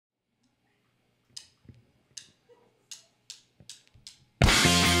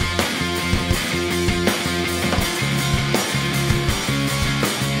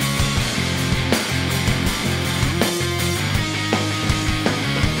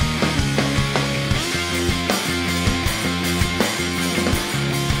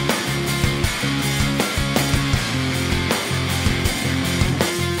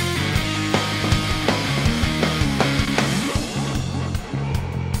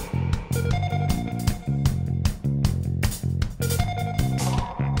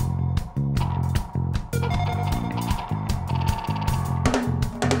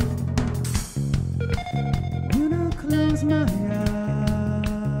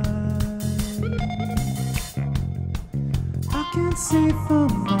can't see for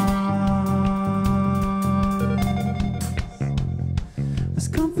miles. There's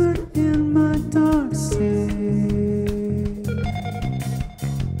comfort in my dark state,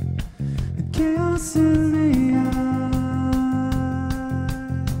 and chaos in the eye.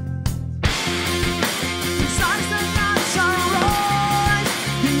 These eyes are not sunrise,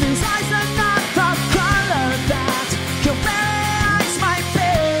 these eyes are not the color that your very eyes might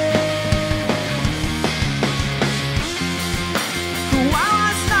be. I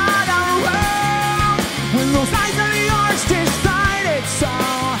was not around when those eyes of yours decided so.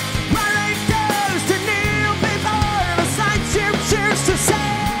 What I used to kneel before the sights you choose to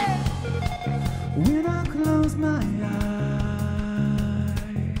say. When I close my eyes,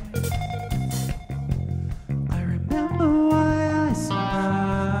 I remember why I smiled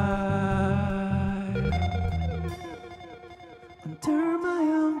under my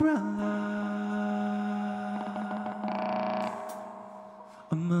umbrella.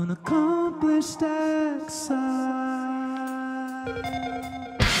 I'm an accomplished exile.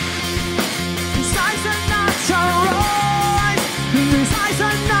 These eyes are not your eyes, these eyes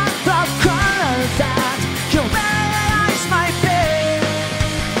are not the color that your very eyes might be.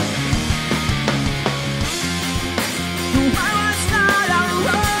 I was not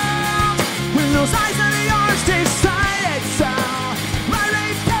around when those eyes of yours decided so. I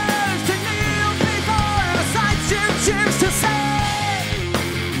refuse to kneel before the sights you choose to say.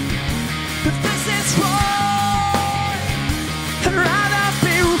 But this is wrong, I'd rather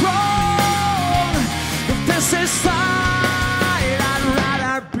be wrong. If this is sight, I'd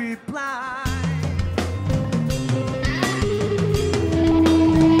rather be blind.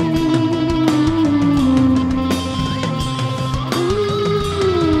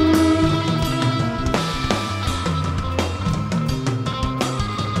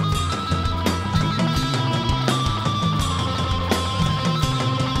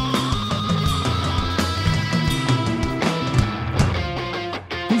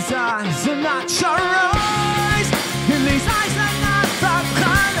 These eyes are not your eyes, and these eyes are not the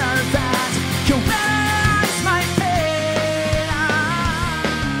color that your very eyes might be.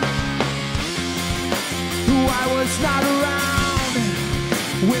 I was not around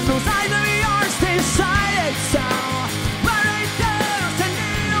when those eyes of yours decided so.